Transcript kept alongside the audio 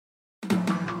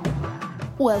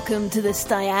Welcome to the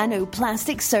Staiano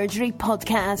Plastic Surgery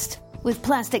Podcast with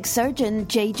plastic surgeon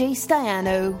JJ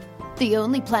Staiano, the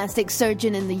only plastic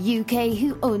surgeon in the UK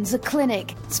who owns a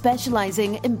clinic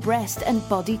specialising in breast and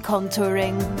body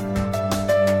contouring.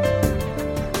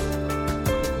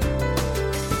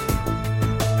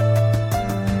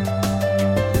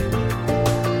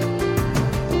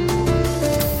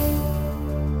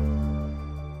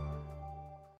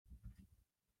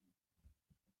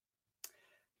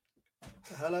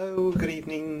 Hello, good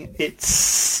evening.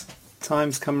 Time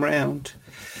has come round.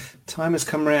 Time has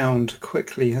come round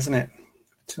quickly, hasn't it?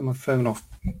 Turn my phone off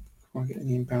before I get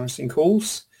any embarrassing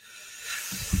calls.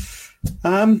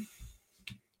 Hello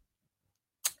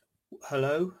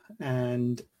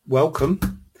and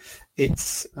welcome.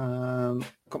 It's got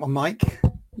my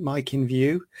mic in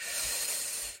view.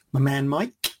 My man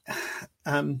Mike.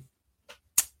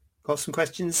 Got some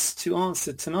questions to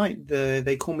answer tonight.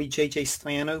 They call me JJ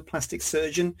Staiano, plastic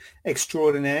surgeon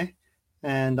extraordinaire,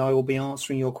 and I will be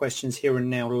answering your questions here and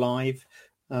now live.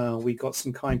 We got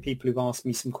some kind people who've asked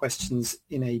me some questions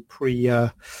in a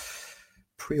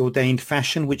preordained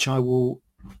fashion, which I will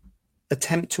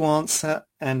attempt to answer,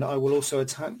 and I will also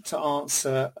attempt to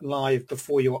answer live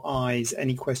before your eyes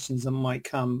any questions that might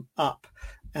come up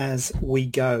as we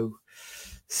go.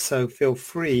 So feel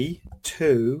free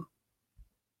to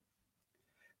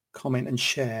comment and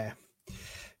share.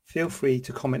 Feel free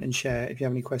to comment and share. If you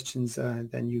have any questions,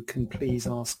 then you can please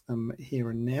ask them here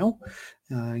and now.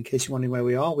 In case you're wondering where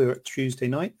we are, we're at Tuesday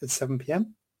night at 7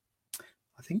 p.m.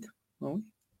 I think, are we?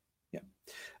 Yeah.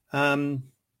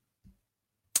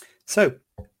 So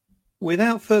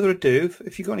without further ado,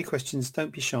 if you've got any questions,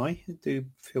 don't be shy. Do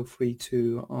feel free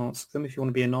to ask them. If you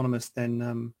want to be anonymous,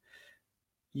 then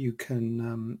you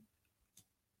can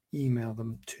email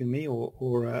them to me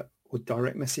or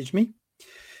direct message me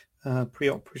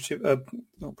previously.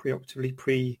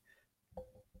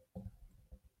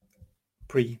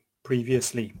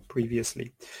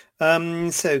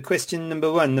 So question number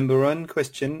one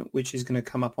question, which is going to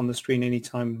come up on the screen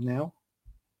anytime now.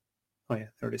 Oh yeah,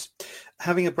 there it is.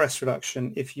 Having a breast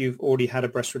reduction if you've already had a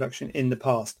breast reduction in the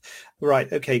past.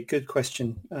 Right, okay, good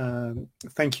question.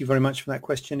 Thank you very much for that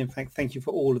question. In fact, thank you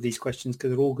for all of these questions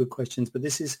because they're all good questions. But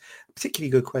this is a particularly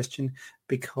good question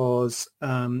because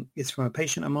it's from a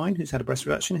patient of mine who's had a breast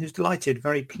reduction, who's delighted,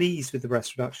 very pleased with the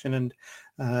breast reduction. And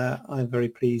I'm very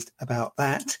pleased about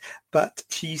that. But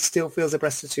she still feels her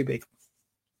breasts are too big.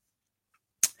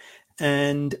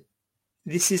 And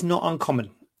this is not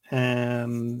uncommon.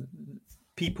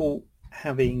 People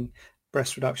having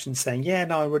breast reduction saying, yeah,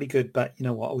 no, really good, but you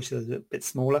know what, I wish it was a bit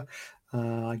smaller.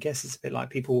 I guess it's a bit like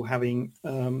people having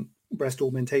breast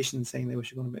augmentation saying they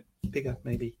wish it was a bit bigger.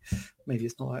 Maybe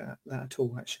it's not like that at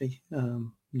all, actually.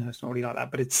 No, it's not really like that,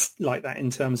 but it's like that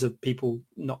in terms of people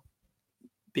not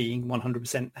being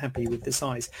 100% happy with the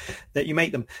size that you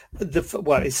make them. It's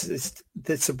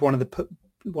one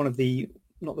of the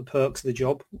not the perks of the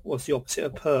job. What's the opposite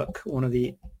of perk? One of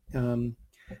the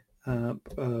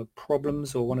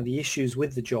problems or one of the issues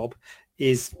with the job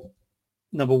is,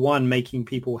 number one, making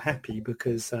people happy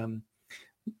because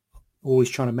always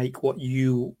trying to make what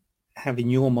you have in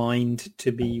your mind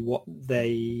to be what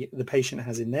the patient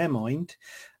has in their mind.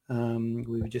 I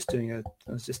was just doing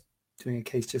a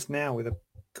case just now with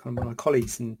one of my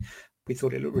colleagues, and we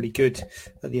thought it looked really good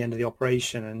at the end of the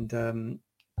operation, and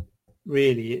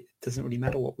really it doesn't really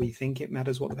matter what we think, it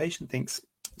matters what the patient thinks.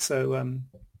 So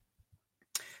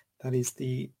that is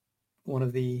one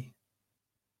of the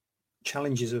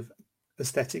challenges of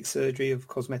aesthetic surgery, of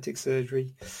cosmetic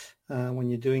surgery, when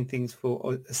you're doing things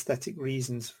for aesthetic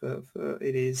reasons. For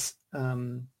it is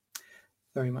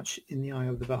very much in the eye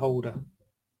of the beholder,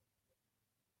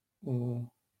 or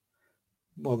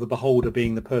the beholder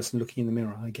being the person looking in the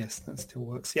mirror. I guess that still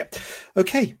works. Yeah.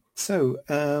 Okay. So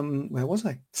where was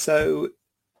I? So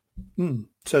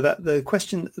that the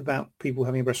question about people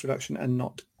having a breast reduction and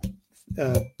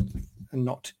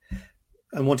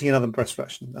wanting another breast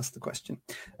reduction, that's the question.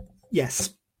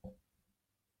 Yes.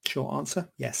 Short answer,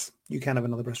 yes, you can have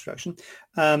another breast reduction.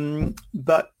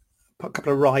 But put a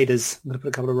couple of riders. I'm going to put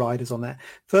a couple of riders on that.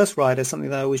 First rider, something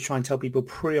that I always try and tell people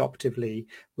preoperatively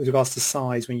with regards to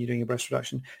size when you're doing a breast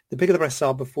reduction. The bigger the breasts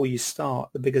are before you start,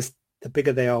 the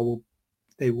bigger they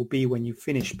will be when you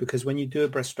finish, because when you do a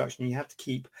breast reduction, you have to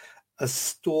keep a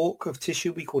stalk of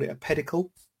tissue. We call it a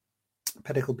pedicle. A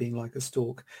pedicle being like a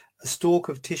stalk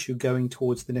of tissue going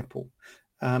towards the nipple.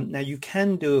 Now you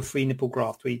can do a free nipple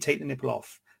graft where you take the nipple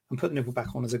off and put the nipple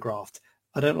back on as a graft.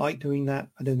 I don't like doing that.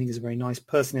 I don't think it's a very nice,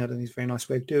 personally, I don't think it's a very nice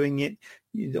way of doing it.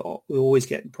 We always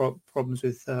get problems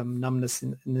with numbness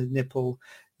in the nipple.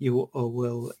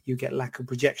 you get lack of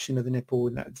projection of the nipple,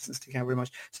 and that doesn't stick out very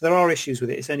much. So there are issues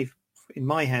with it. It's only, in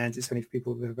my hands, it's only for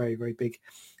people with very, very big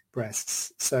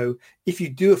breasts. So if you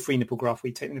do a free nipple graft where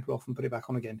you take the nipple off and put it back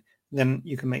on again, then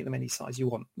you can make them any size you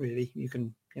want, really. You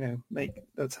can,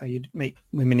 that's how you make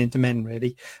women into men,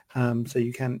 really. So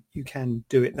you can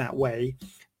do it that way.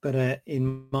 But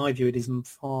in my view, it is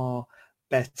far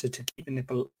better to keep the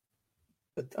nipple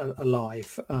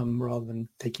alive rather than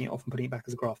taking it off and putting it back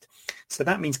as a graft. So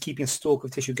that means keeping a stalk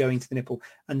of tissue going to the nipple.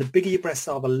 And the bigger your breasts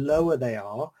are, the lower they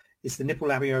are. It's the nipple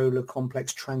areolar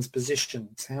complex transposition.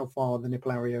 It's how far the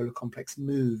nipple areolar complex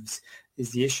moves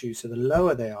is the issue. So the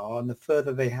lower they are and the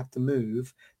further they have to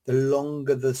move, the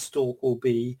longer the stalk will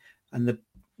be. And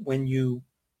when you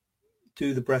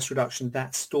do the breast reduction,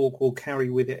 that stalk will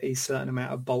carry with it a certain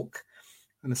amount of bulk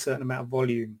and a certain amount of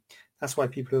volume. That's why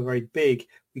people who are very big,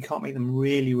 we can't make them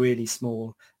really, really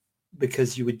small,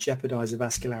 because you would jeopardize the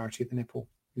vascularity of the nipple.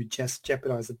 You would just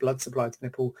jeopardize the blood supply to the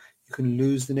nipple. You can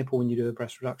lose the nipple when you do a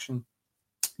breast reduction.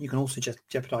 You can also just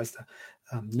jeopardize the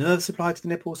nerve supply to the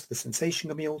nipple, so the sensation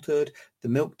can be altered. The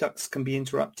milk ducts can be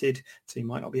interrupted, so you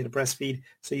might not be able to breastfeed.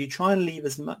 So you try and leave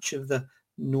as much of the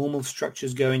normal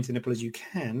structures going to the nipple as you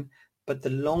can, but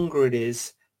the longer it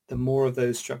is, the more of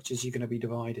those structures you're going to be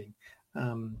dividing.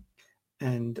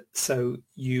 And so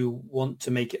you want to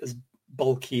make it as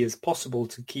bulky as possible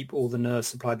to keep all the nerve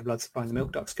supply, the blood supply, and the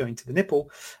milk ducts going to the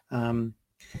nipple.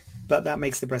 But that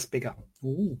makes the breast bigger.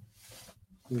 Ooh.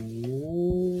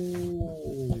 Ooh.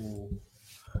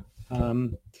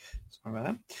 Sorry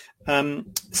about that.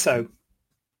 So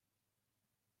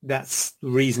that's the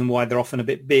reason why they're often a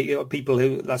bit big.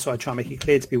 That's why I try and make it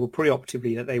clear to people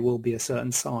preoperatively that they will be a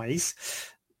certain size.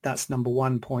 That's number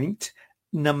one point.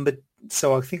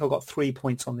 So I think I've got 3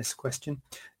 points on this question.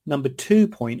 Number 2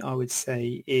 point, I would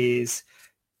say, is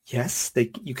yes,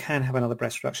 you can have another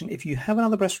breast reduction. If you have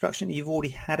another breast reduction, you've already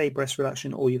had a breast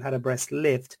reduction or you've had a breast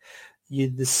lift,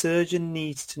 the surgeon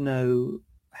needs to know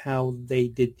how they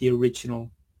did the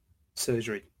original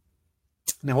surgery.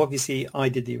 Now, obviously, I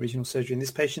did the original surgery in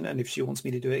this patient, and if she wants me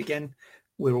to do it again,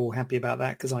 we're all happy about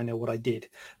that because I know what I did.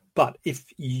 But if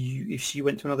she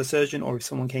went to another surgeon, or if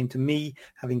someone came to me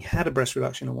having had a breast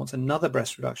reduction and wants another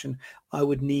breast reduction, I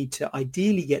would need to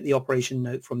ideally get the operation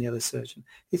note from the other surgeon.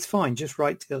 It's fine. Just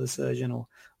write to the other surgeon or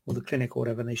the clinic or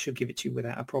whatever, and they should give it to you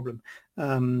without a problem.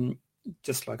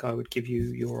 Just like I would give you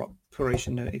your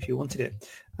operation note if you wanted it.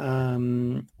 Has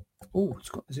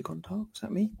it gone dark? Is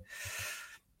that me?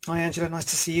 Hi, Angela. Nice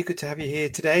to see you. Good to have you here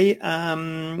today.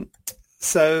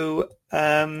 So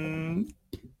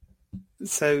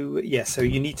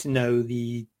you need to know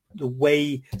the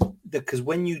way, because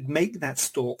when you make that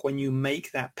stalk, when you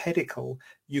make that pedicle,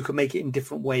 you can make it in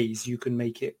different ways. You can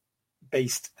make it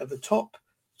based at the top.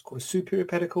 It's called a superior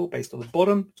pedicle. Based on the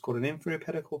bottom, it's called an inferior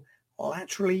pedicle.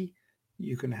 Laterally,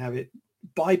 you can have it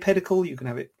bipedicle. You can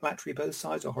have it laterally both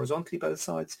sides or horizontally both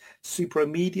sides.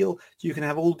 Supromedial. You can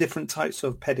have all different types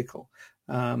of pedicle.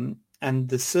 And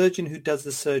the surgeon who does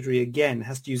the surgery again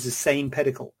has to use the same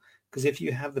pedicle. Because if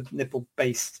you have the nipple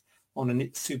based on a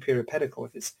superior pedicle,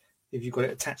 if you've got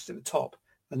it attached at the top,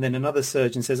 and then another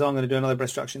surgeon says, I'm going to do another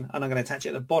breast reduction and I'm going to attach it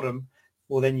at the bottom,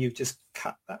 well, then you've just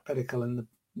cut that pedicle, and the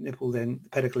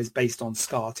pedicle is based on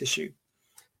scar tissue,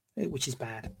 which is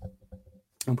bad,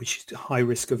 and which is a high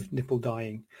risk of nipple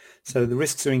dying. So the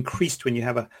risks are increased when you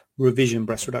have a revision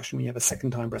breast reduction, when you have a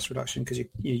second time breast reduction, because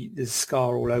there's a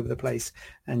scar all over the place,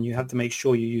 and you have to make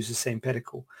sure you use the same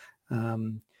pedicle.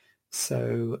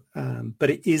 But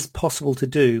it is possible to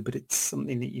do, but it's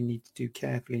something that you need to do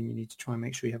carefully, and you need to try and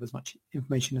make sure you have as much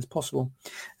information as possible.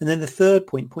 And then the third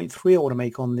point 3, I want to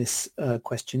make on this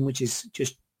question, which is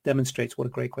just demonstrates what a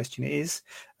great question it is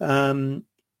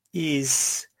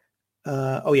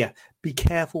be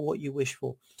careful what you wish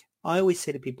for. I always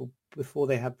say to people before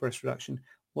they have breast reduction,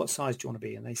 what size do you want to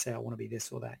be? And they say, I want to be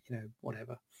this or that,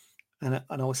 whatever. And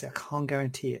I always say, I can't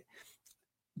guarantee it.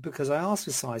 Because I ask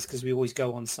for size, because we always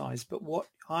go on size, but what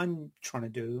I'm trying to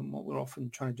do, and what we're often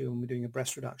trying to do when we're doing a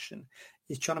breast reduction,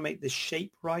 is trying to make the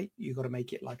shape right. You've got to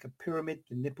make it like a pyramid.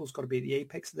 The nipple's got to be at the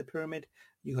apex of the pyramid.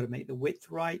 You've got to make the width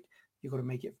right. You've got to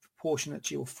make it proportionate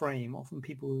to your frame. Often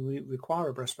people who require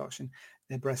a breast reduction,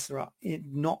 their breasts are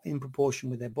not in proportion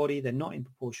with their body. They're not in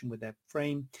proportion with their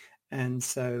frame. And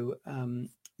so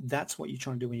that's what you're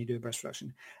trying to do when you do a breast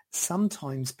reduction.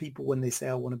 Sometimes people, when they say,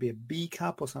 I want to be a B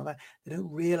cup or something like that, they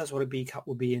don't realize what a B cup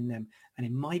will be in them. And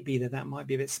it might be that might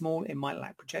be a bit small. It might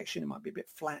lack projection. It might be a bit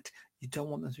flat. You don't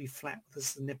want them to be flat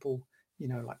with the nipple,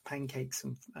 like pancakes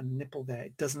and nipple there.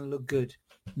 It doesn't look good.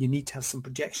 You need to have some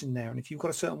projection there. And if you've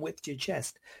got a certain width to your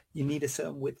chest, you need a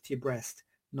certain width to your breast.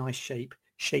 Nice shape.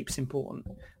 Shape's important,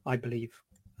 I believe.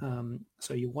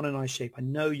 So you want a nice shape. I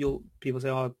know people say,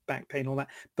 oh, back pain, all that,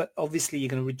 but obviously you're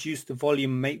going to reduce the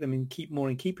volume, make them more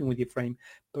in keeping with your frame.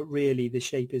 But really, the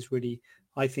shape is really,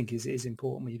 I think, is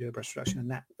important when you do a breast reduction, and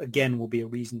that again will be a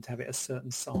reason to have it a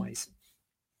certain size.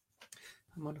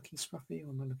 Am I looking scruffy or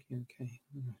am I looking okay?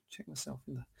 I'm going to check myself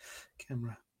in the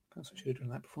camera. Perhaps I should have done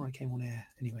that before I came on air.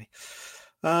 Anyway,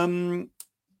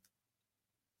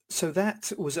 so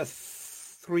that was a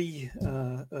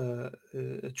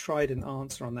trident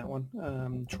answer on that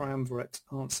one, triumvirate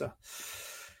answer.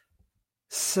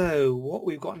 So what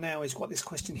we've got now is this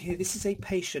question here. This is a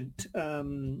patient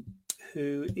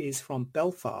who is from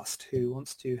Belfast who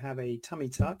wants to have a tummy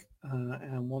tuck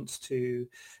and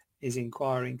is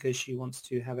inquiring because she wants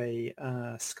to have a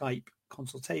Skype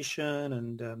consultation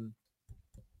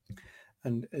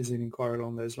and is an inquiry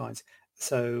along those lines.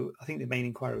 So I think the main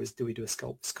inquiry is, do we do a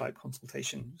Skype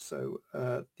consultation? So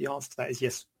the answer to that is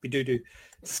yes, we do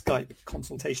Skype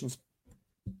consultations.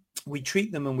 We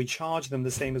treat them and we charge them the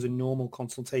same as a normal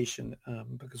consultation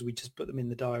because we just put them in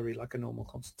the diary like a normal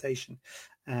consultation.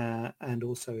 And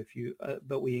also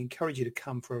but we encourage you to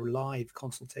come for a live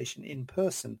consultation in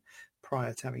person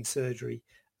prior to having surgery.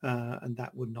 And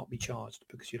that would not be charged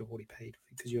because you'd have already paid,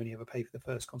 because you only ever pay for the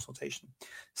first consultation.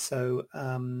 So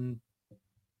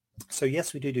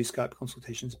yes, we do Skype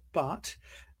consultations, but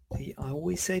I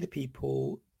always say to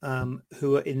people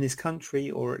who are in this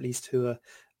country, or at least who are,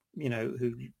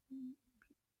 who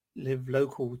live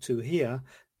local to here,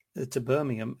 to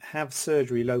Birmingham, have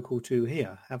surgery local to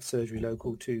here, have surgery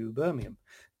local to Birmingham.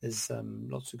 There's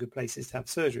lots of good places to have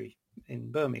surgery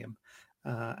in Birmingham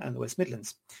and the West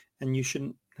Midlands, and you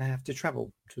shouldn't have to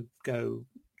travel to go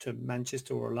to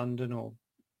Manchester or London or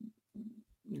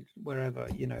wherever.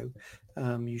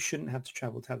 You shouldn't have to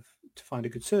travel to find a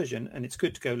good surgeon, and it's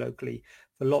good to go locally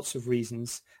for lots of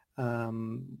reasons.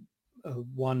 One,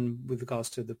 with regards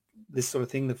to this sort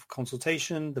of thing, the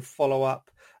consultation, the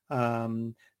follow-up,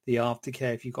 the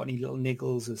aftercare. If you've got any little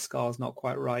niggles or scars not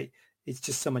quite right, it's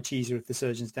just so much easier if the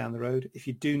surgeon's down the road. If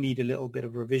you do need a little bit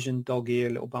of revision, dog ear,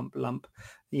 a little bump, lump,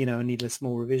 need a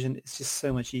small revision, it's just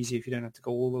so much easier if you don't have to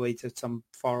go all the way to some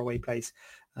faraway place.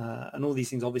 And all these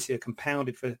things obviously are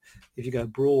compounded for if you go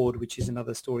abroad, which is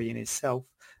another story in itself.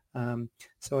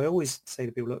 So I always say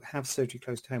to people, look, have surgery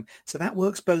close to home. So that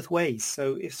works both ways.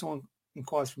 So if someone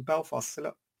inquires from Belfast, say,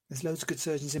 look, there's loads of good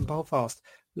surgeons in Belfast.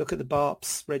 Look at the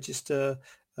BARPS register,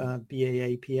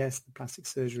 BAAPS, the Plastic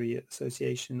Surgery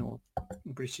Association, or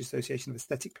British Association of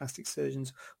Aesthetic Plastic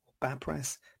Surgeons, or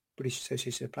BAPRAS, British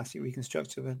Association of Plastic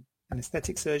Reconstructive and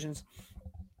Aesthetic Surgeons.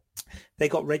 They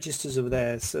got registers of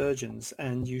their surgeons,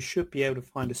 and you should be able to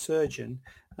find a surgeon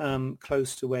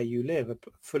close to where you live, a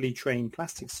fully trained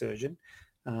plastic surgeon.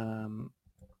 Another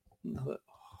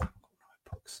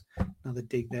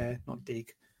dig there, not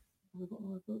dig. Have I got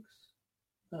my books?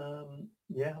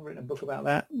 Yeah, I've written a book about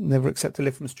that. Never Accept a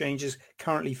Lift from Strangers,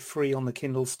 currently free on the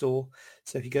Kindle store.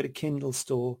 So if you go to Kindle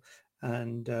store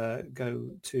and go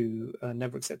to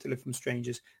Never Accept a Lift from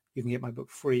Strangers, you can get my book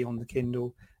free on the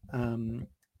Kindle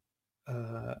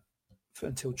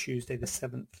until Tuesday the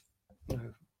 7th.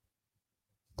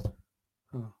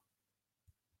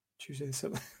 Tuesday the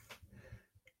 7th.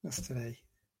 That's today.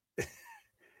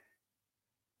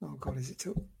 Oh God, is it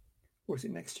till, or is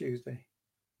it next Tuesday?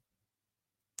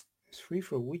 It's free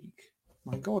for a week.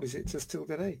 My God, is it just till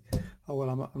today? Oh well,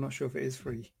 I'm not sure if it is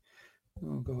free.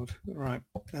 Oh God, right.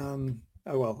 Oh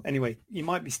well, anyway, you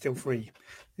might be still free.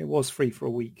 It was free for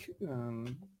a week.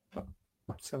 7th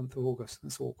of August.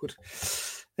 That's awkward.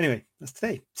 Anyway, that's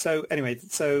today. So anyway,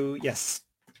 so yes.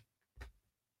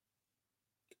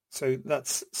 So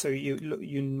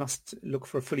you must look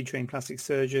for a fully trained plastic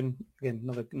surgeon. Again,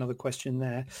 another question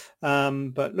there.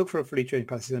 But look for a fully trained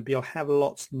plastic surgeon. But you'll have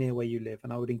lots near where you live,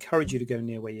 and I would encourage you to go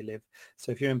near where you live.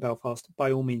 So if you're in Belfast,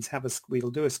 by all means,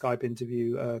 we'll do a Skype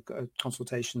interview, a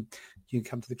consultation. You can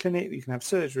come to the clinic. You can have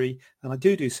surgery, and I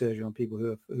do surgery on people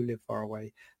who live far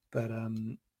away.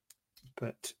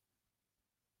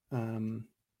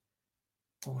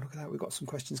 Oh, look at that. We've got some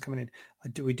questions coming in.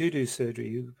 We do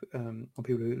surgery on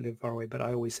people who live far away, but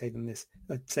I always say them this.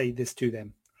 I say this to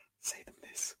them. Say them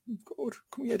this. God,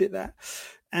 can we edit that?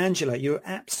 Angela, you're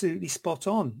absolutely spot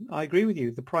on. I agree with you.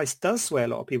 The price does sway a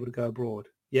lot of people to go abroad.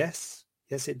 Yes,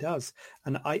 it does.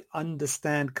 And I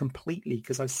understand completely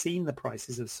because I've seen the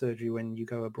prices of surgery when you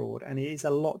go abroad, and it is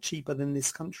a lot cheaper than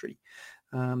this country.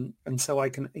 And so I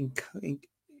can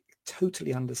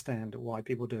totally understand why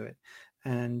people do it.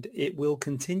 And it will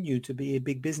continue to be a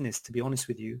big business, to be honest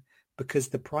with you, because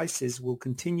the prices will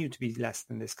continue to be less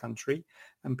than this country,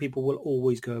 and people will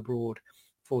always go abroad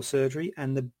for surgery.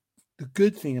 And the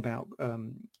good thing about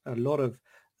a lot of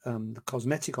the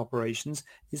cosmetic operations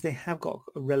is they have got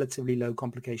a relatively low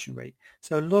complication rate.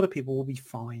 So a lot of people will be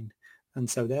fine. And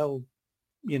so they'll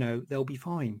be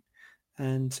fine.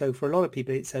 And so for a lot of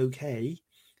people, it's okay.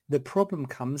 The problem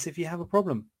comes if you have a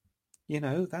problem.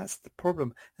 That's the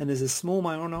problem. And there's a small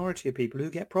minority of people who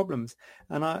get problems.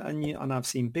 And I've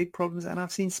seen big problems and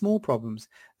I've seen small problems.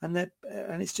 And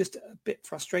it's just a bit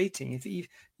frustrating.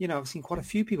 I've seen quite a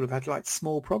few people who've had like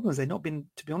small problems. They've not been,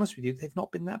 to be honest with you, they've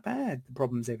not been that bad, the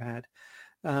problems they've had.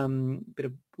 Bit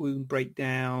of wound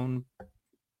breakdown,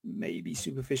 maybe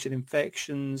superficial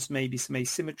infections, maybe some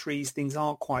asymmetries. Things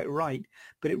aren't quite right.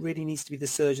 But it really needs to be the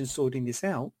surgeon sorting this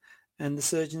out. And the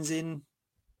surgeons in...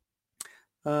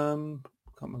 can't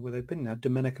remember where they've been now,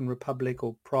 Dominican Republic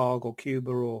or Prague or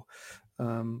Cuba or,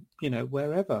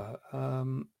 wherever.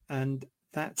 And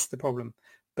that's the problem.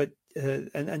 But,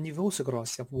 and you've also got to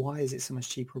ask yourself, why is it so much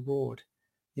cheaper abroad?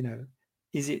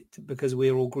 Is it because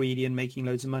we're all greedy and making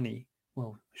loads of money?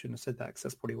 Well, I shouldn't have said that because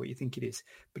that's probably what you think it is.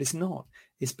 But it's not.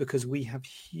 It's because we have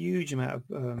huge amount of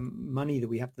money that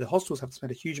we have. The hospitals have to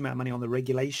spend a huge amount of money on the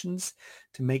regulations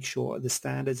to make sure the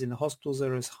standards in the hospitals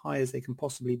are as high as they can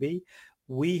possibly be.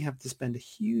 We have to spend a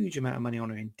huge amount of money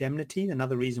on indemnity.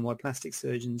 Another reason why plastic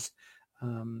surgeons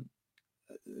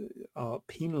are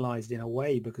penalized in a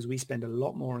way, because we spend a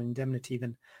lot more on indemnity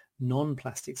than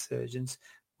non-plastic surgeons.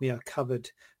 We are covered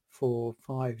for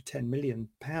 £5-10 million.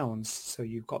 So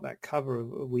you've got that cover.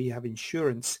 We have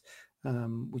insurance,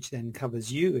 which then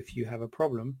covers you if you have a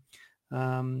problem.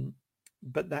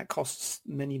 But that costs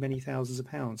many, many thousands of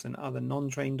pounds. And other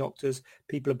non-trained doctors,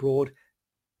 people abroad,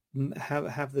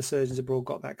 have the surgeons abroad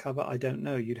got that cover? I don't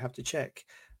know. You'd have to check.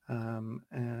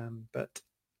 But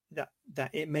that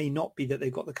it may not be that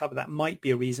they've got the cover. That might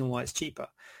be a reason why it's cheaper.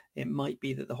 It might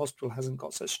be that the hospital hasn't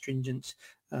got such stringent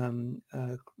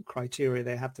criteria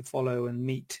they have to follow and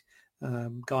meet,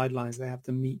 guidelines they have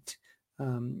to meet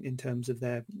in terms of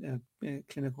their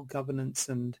clinical governance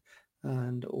and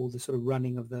all the sort of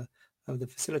running of the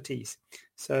facilities.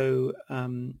 So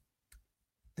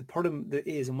the problem that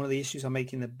is, and one of the issues I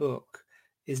make in the book,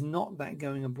 is not that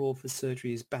going abroad for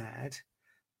surgery is bad,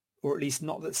 or at least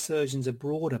not that surgeons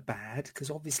abroad are bad, because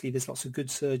obviously there's lots of good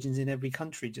surgeons in every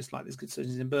country, just like there's good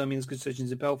surgeons in Birmingham, there's good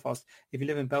surgeons in Belfast. If you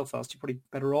live in Belfast, you're probably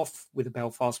better off with the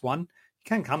Belfast one. You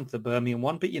can come to the Birmingham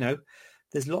one, but,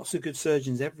 there's lots of good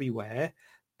surgeons everywhere.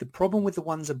 The problem with the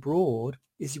ones abroad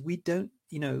is you don't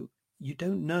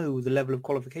know the level of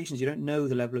qualifications. You don't know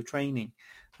the level of training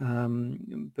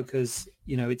because,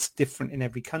 it's different in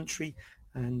every country,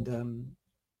 and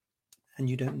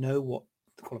you don't know what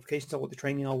the qualifications are, what the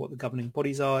training are, what the governing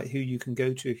bodies are, who you can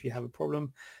go to if you have a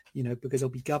problem, because they'll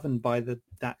be governed by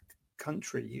that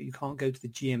country. You can't go to the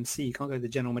GMC, you can't go to the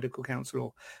General Medical Council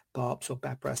or BARPS or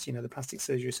BAPRAS, the Plastic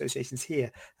Surgery Associations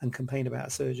here, and complain about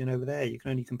a surgeon over there. You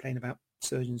can only complain about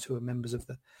surgeons who are members of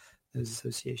those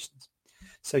associations.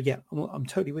 So yeah, I'm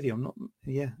totally with you. I'm not.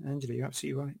 Yeah, Angela, you're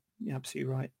absolutely right. You're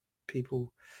absolutely right.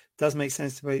 People, does make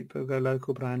sense to people go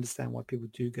local, but I understand why people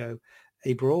do go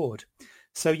abroad.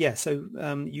 So yeah,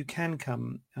 you can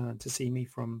come to see me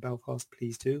from Belfast.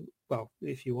 Please do. Well,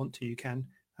 if you want to, you can,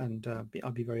 and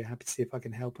I'll be very happy to see if I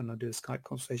can help, and I'll do a Skype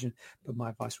consultation. But my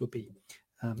advice would be,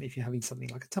 if you're having something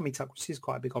like a tummy tuck, which is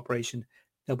quite a big operation,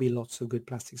 there'll be lots of good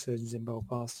plastic surgeons in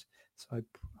Belfast. So I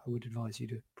would advise you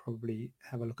to probably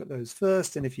have a look at those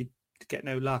first. And if you get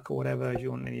no luck or whatever, if you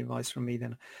want any advice from me,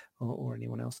 then or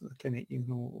anyone else at the clinic, you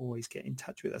can always get in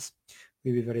touch with us.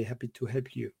 We'd be very happy to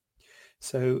help you.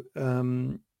 So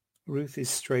Ruth is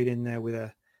straight in there with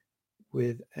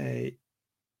a.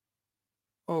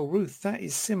 Oh, Ruth, that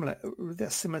is similar.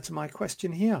 That's similar to my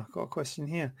question here. I've got a question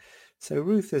here. So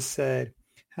Ruth has said,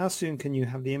 how soon can you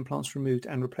have the implants removed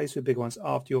and replaced with big ones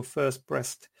after your first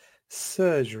breast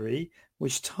surgery?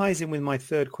 Which ties in with my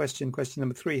third question, question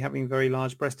number 3, having very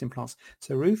large breast implants.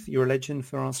 So Ruth, you're a legend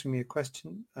for asking me a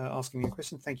question.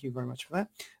 Thank you very much for that.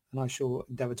 And I shall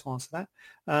endeavour to answer that.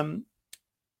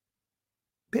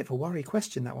 Bit of a worry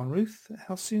question, that one, Ruth.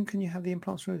 How soon can you have the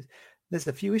implants removed? There's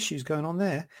a few issues going on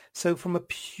there. So from a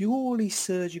purely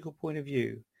surgical point of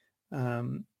view,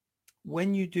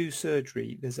 when you do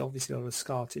surgery, there's obviously a lot of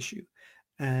scar tissue,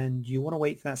 and you want to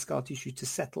wait for that scar tissue to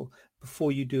settle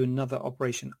before you do another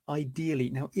operation. Ideally,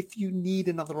 now, if you need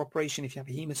another operation, if you have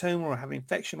a hematoma or have an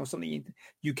infection or something,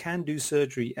 you can do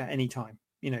surgery at any time.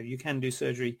 You can do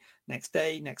surgery next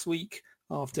day, next week,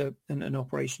 after an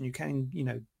operation. You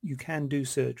can do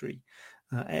surgery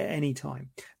at any time.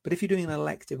 But if you're doing an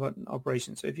elective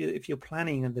operation, so if you're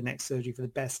planning the next surgery for the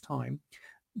best time,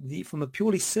 from a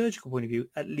purely surgical point of view,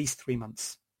 at least 3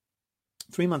 months.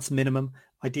 3 months minimum.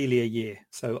 ideally a year.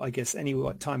 So I guess any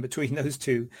time between those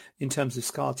two in terms of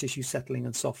scar tissue settling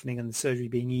and softening and the surgery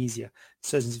being easier.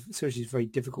 Surgery is very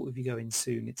difficult if you go in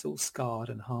soon. It's all scarred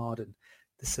and hard and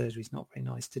the surgery is not very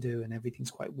nice to do and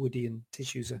everything's quite woody and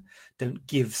tissues don't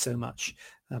give so much,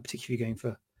 particularly if you're going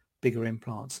for bigger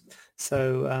implants.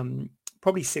 So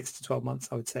probably 6 to 12 months,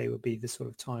 I would say, would be the sort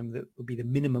of time that would be the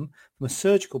minimum from a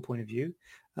surgical point of view.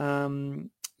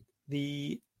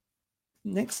 The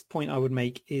next point I would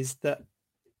make is that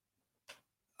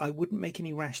I wouldn't make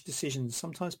any rash decisions.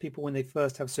 Sometimes people, when they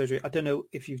first have surgery, I don't know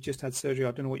if you've just had surgery.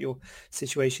 I don't know what your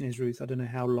situation is, Ruth. I don't know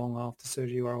how long after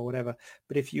surgery you are or whatever.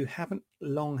 But if you haven't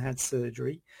long had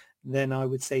surgery, then I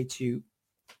would say to you,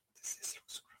 does this look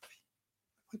scruffy?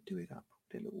 If I do it up,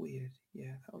 would it look weird?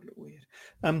 Yeah, that would look weird.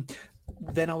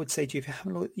 Then I would say to you, if you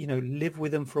haven't, live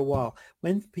with them for a while.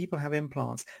 When people have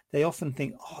implants, they often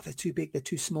think, oh, they're too big, they're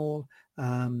too small.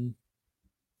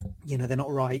 They're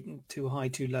not right, too high,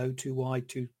 too low, too wide,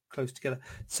 too close together.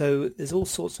 So there's all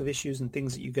sorts of issues and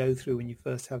things that you go through when you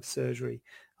first have surgery.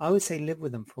 I would say live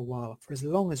with them for a while, for as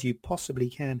long as you possibly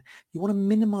can. You want to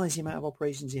minimize the amount of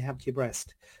operations you have to your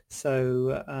breast.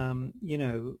 So,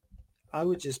 I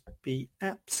would just be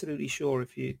absolutely sure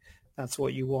if that's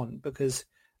what you want, because,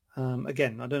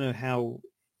 again, I don't know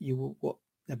what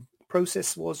the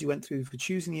process was you went through for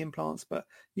choosing the implants, but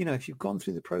if you've gone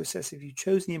through the process, if you've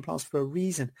chosen the implants for a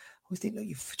reason, I always think that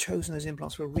you've chosen those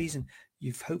implants for a reason.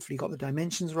 You've hopefully got the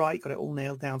dimensions right, got it all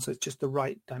nailed down, so it's just the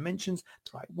right dimensions,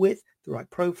 the right width, the right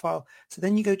profile. So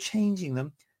then you go changing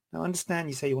them. Now I understand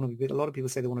you say you want to be big. A lot of people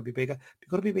say they want to be bigger, but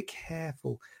you've got to be a bit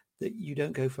careful that you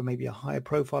don't go for maybe a higher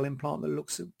profile implant that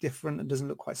looks different and doesn't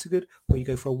look quite so good, or you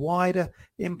go for a wider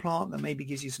implant that maybe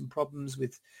gives you some problems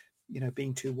with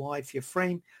being too wide for your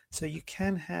frame. So you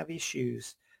can have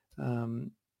issues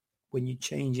when you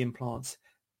change implants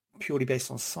purely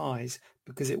based on size,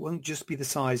 because it won't just be the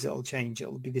size that'll change.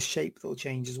 It'll be the shape that'll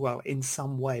change as well in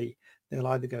some way. They'll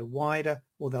either go wider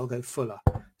or they'll go fuller.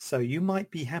 So you might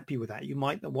be happy with that. You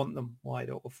might not want them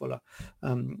wider or fuller,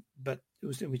 but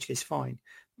in which case fine.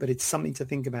 But it's something to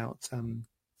think about.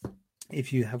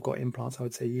 If you have got implants, I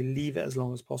would say you leave it as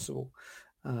long as possible.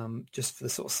 Just for the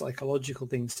sort of psychological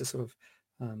things to sort of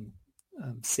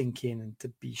sink in and to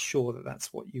be sure that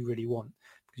that's what you really want,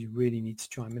 because you really need to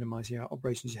try and minimize the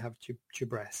operations you have to your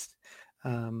breast.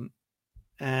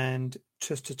 And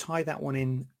just to tie that one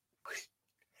in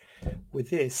with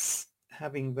this,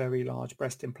 having very large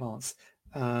breast implants,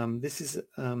 this is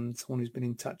someone who's been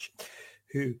in touch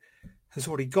who has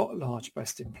already got large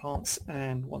breast implants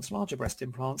and wants larger breast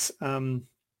implants.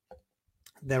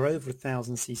 They're over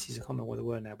 1,000 cc's. I can't remember what they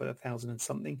were now, but 1,000 and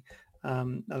something.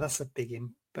 Now that's a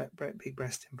big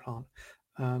breast implant.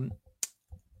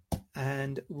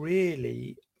 And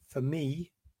really, for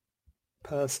me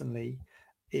personally,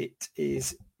 it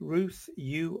is, Ruth,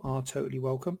 you are totally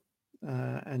welcome.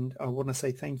 And I want to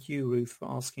say thank you, Ruth, for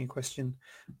asking a question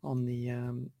on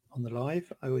the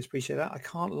live. I always appreciate that. I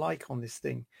can't like on this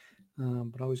thing,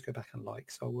 but I always go back and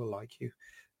like, so I will like you.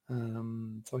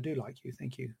 So I do like you.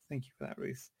 Thank you for that,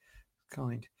 Ruth.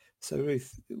 Kind. So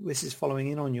Ruth, this is following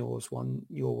in on your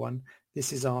one.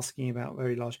 This is asking about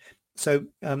very large. So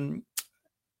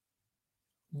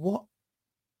what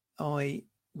I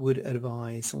would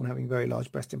advise someone having very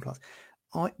large breast implants,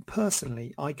 I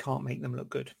personally can't make them look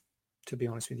good, to be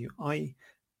honest with you. I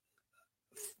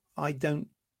don't.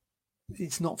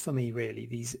 It's not for me, really.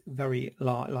 These very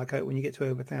large, like when you get to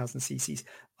over 1,000 cc's,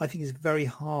 I think it's very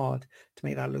hard to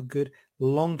make that look good.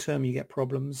 Long term, you get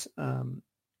problems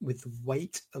with the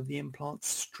weight of the implant,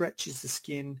 stretches the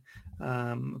skin,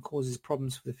 causes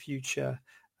problems for the future.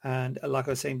 And like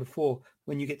I was saying before,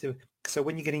 when you get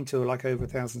into like over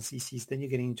 1,000 cc's, then you're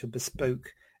getting into a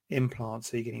bespoke implant.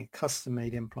 So you're getting a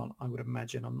custom-made implant, I would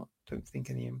imagine. Don't think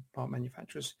any implant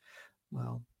manufacturers,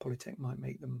 well, Polytech might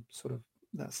make them sort of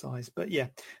that size, but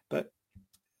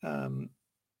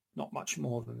not much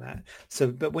more than that. So,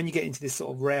 but when you get into this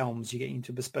sort of realms, you get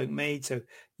into bespoke made. So,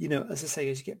 as I say,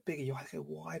 as you get bigger, you either go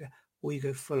wider or you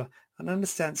go fuller. And I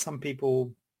understand some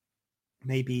people,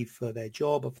 maybe for their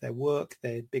job or for their work,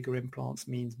 their bigger implants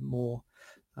means more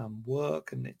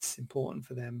work, and it's important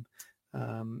for them.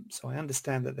 So I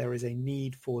understand that there is a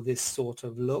need for this sort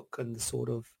of look and the sort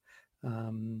of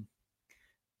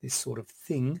this sort of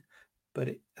thing,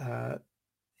 but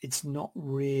it's not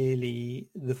really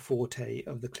the forte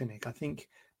of the clinic. I think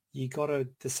you got to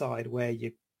decide where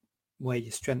your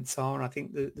strengths are, and I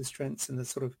think the strengths and the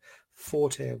sort of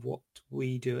forte of what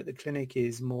we do at the clinic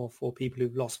is more for people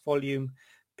who've lost volume,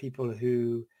 people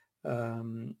who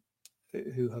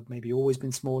who have maybe always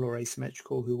been small or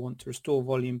asymmetrical, who want to restore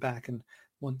volume back and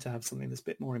want to have something that's a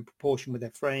bit more in proportion with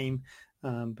their frame,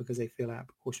 because they feel out of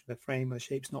proportion with their frame, their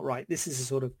shape's not right. This is a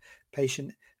sort of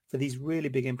patient for these really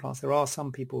big implants. There are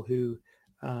some people who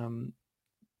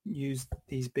use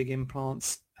these big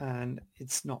implants, and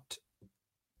it's not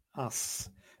us,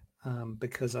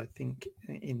 because I think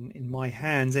in my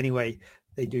hands anyway,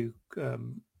 they do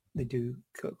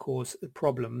cause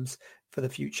problems for the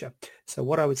future. So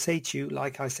what I would say to you,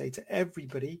 like I say to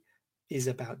everybody, is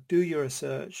about do your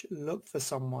research, look for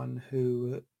someone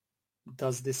who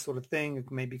does this sort of thing,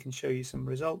 maybe can show you some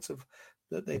results of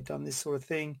that they've done this sort of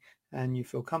thing, and you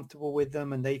feel comfortable with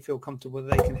them and they feel comfortable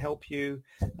that they can help you,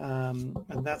 and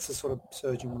that's the sort of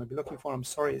surgeon you want to be looking for. I'm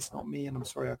sorry it's not me, and I'm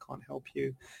sorry I can't help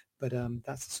you, but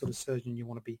that's the sort of surgeon you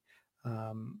want to be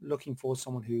looking for,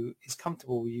 someone who is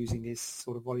comfortable with using this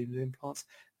sort of volume of implants,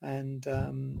 and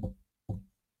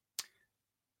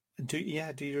do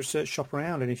your research, shop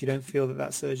around, and if you don't feel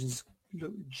that surgeon's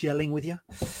gelling with you,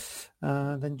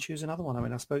 then choose another one. I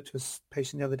mean, I spoke to a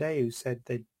patient the other day who said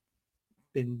they'd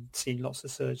been seeing lots of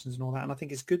surgeons and all that, and I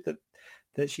think it's good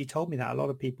that she told me that. A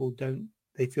lot of people don't,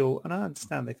 they feel, and I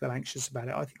understand, they feel anxious about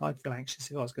it. I think I'd feel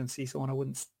anxious if I was going to see someone. I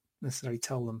wouldn't necessarily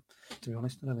tell them, to be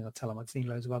honest. I don't think I'd tell them. I'd seen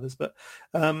loads of others, but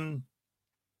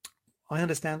I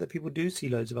understand that people do see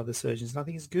loads of other surgeons, and I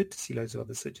think it's good to see loads of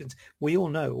other surgeons. We all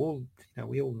know,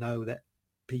 we all know that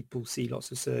people see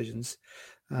lots of surgeons,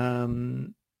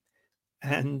 and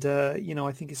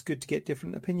I think it's good to get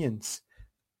different opinions.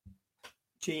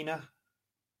 Gina,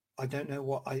 I don't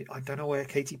know I don't know where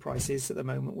Katie Price is at the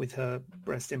moment with her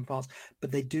breast implants, but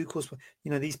they do cause,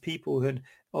 these people who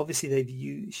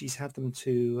obviously she's had them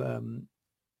to,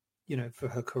 for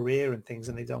her career and things,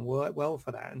 and they've done well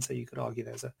for that. And so you could argue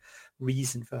there's a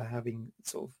reason for having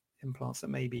sort of implants that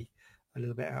may be a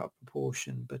little bit out of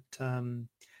proportion, but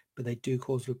they do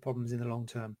cause problems in the long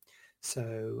term.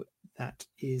 So that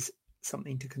is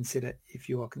something to consider if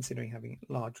you are considering having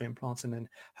larger implants, and then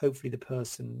hopefully the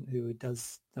person who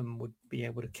does them would be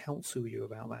able to counsel you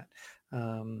about that.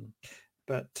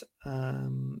 But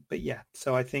yeah,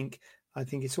 so I think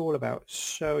it's all about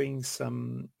showing,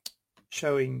 finding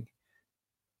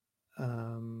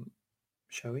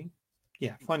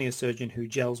a surgeon who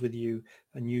gels with you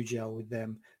and you gel with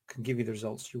them, can give you the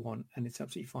results you want, and it's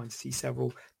absolutely fine to see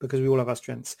several, because we all have our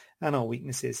strengths and our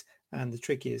weaknesses, and the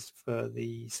trick is for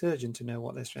the surgeon to know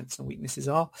what their strengths and weaknesses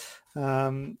are,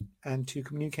 and to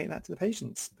communicate that to the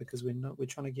patients, because we're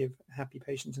trying to give happy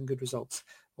patients and good results,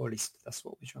 or at least that's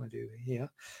what we're trying to do here.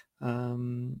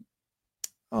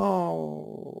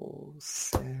 Oh,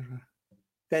 Sarah,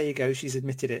 there you go, she's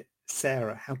admitted it.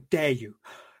 Sarah, how dare you?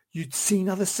 You'd seen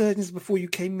other surgeons before you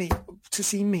came to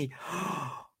see me.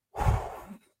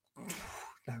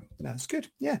 No, it's good.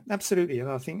 Yeah, absolutely.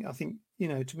 I think, to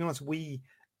be honest, a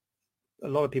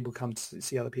lot of people come to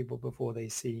see other people before they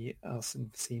see us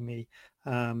and see me.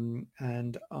 And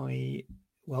I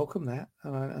welcome that.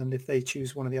 And if they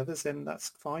choose one of the others, then that's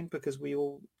fine, because we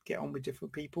all get on with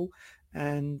different people.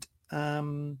 And,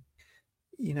 and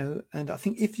I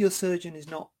think if your surgeon is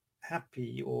not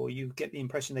happy, or you get the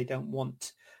impression they don't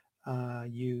want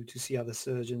you to see other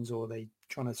surgeons, or they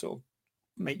trying to sort of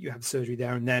make you have surgery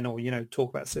there and then, or talk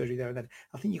about surgery there and then,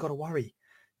 I think you got to worry.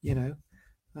 You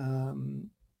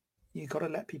got to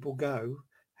let people go,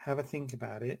 have a think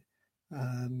about it,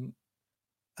 and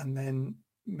then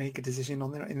make a decision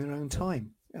in their own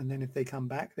time. And then if they come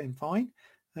back, then fine,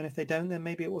 and if they don't, then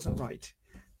maybe it wasn't right.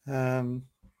 That's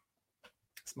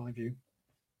my view.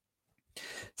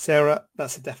 Sarah,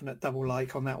 that's a definite double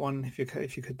like on that one. If you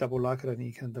could double like, I don't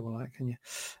think you can double like, can you?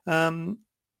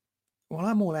 Well,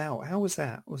 I'm all out. How was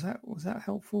that? Was that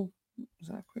helpful? Was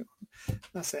that a quick one?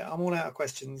 That's it. I'm all out of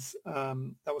questions.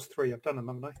 That was 3. I've done them,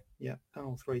 haven't I? Yeah, done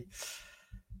all 3.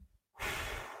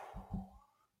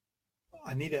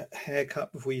 I need a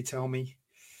haircut before you tell me.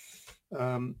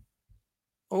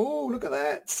 Oh, look at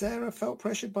that. Sarah felt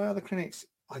pressured by other clinics.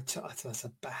 I that's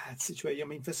a bad situation. I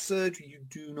mean, for surgery, you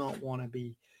do not want to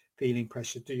be feeling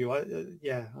pressured, do you? I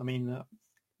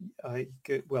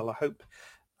hope.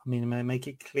 I mean, I make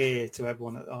it clear to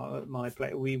everyone at my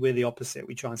place. We're the opposite.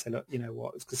 We try and say, look, you know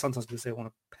what? Because sometimes people say, I want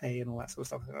to pay and all that sort of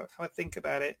stuff. If I think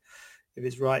about it, if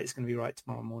it's right, it's going to be right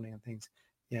tomorrow morning and things.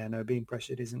 Yeah, no, being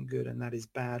pressured isn't good, and that is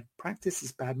bad practice.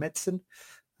 It's bad medicine.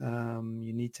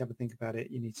 You need to have a think about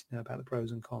it. You need to know about the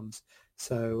pros and cons.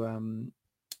 So,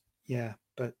 yeah,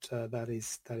 but that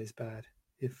is bad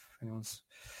if anyone's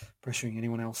pressuring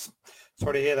anyone else.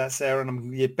 Sorry to hear that, Sarah,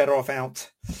 and you're better off out.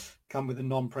 Come with the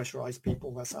non-pressurized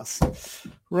people. That's us.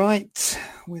 Right,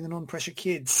 we're the non-pressure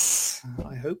kids,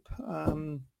 I hope.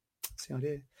 That's the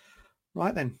idea.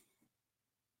 Right then.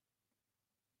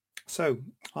 So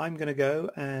I'm going to go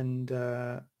and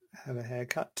have a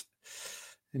haircut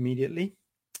immediately,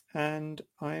 and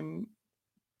I'm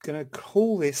going to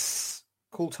call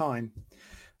time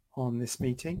on this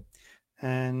meeting.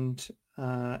 And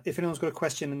if anyone's got a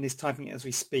question and is typing it as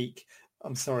we speak,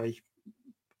 I'm sorry.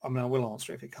 I mean, I will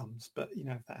answer it if it comes, but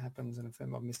if that happens and if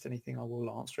I've missed anything, I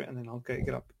will answer it, and then I'll pick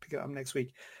it up next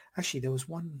week. Actually, there was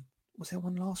one. Was there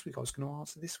one last week I was going to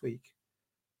answer this week?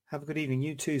 Have a good evening.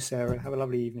 You too, Sarah. Have a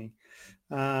lovely evening.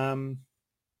 Or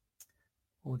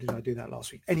did I do that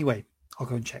last week? Anyway, I'll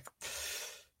go and check.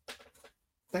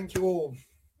 Thank you all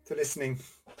for listening.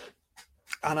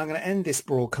 And I'm going to end this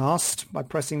broadcast by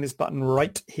pressing this button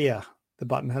right here. The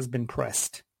button has been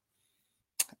pressed.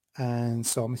 And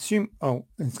so I'm assuming,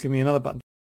 it's giving me another button.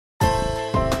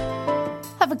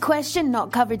 Have a question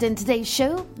not covered in today's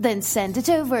show? Then send it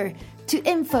over to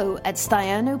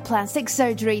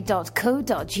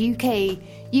info@staianoplasticsurgery.co.uk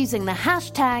using the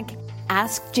hashtag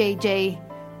AskJJ.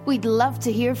 We'd love to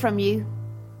hear from you.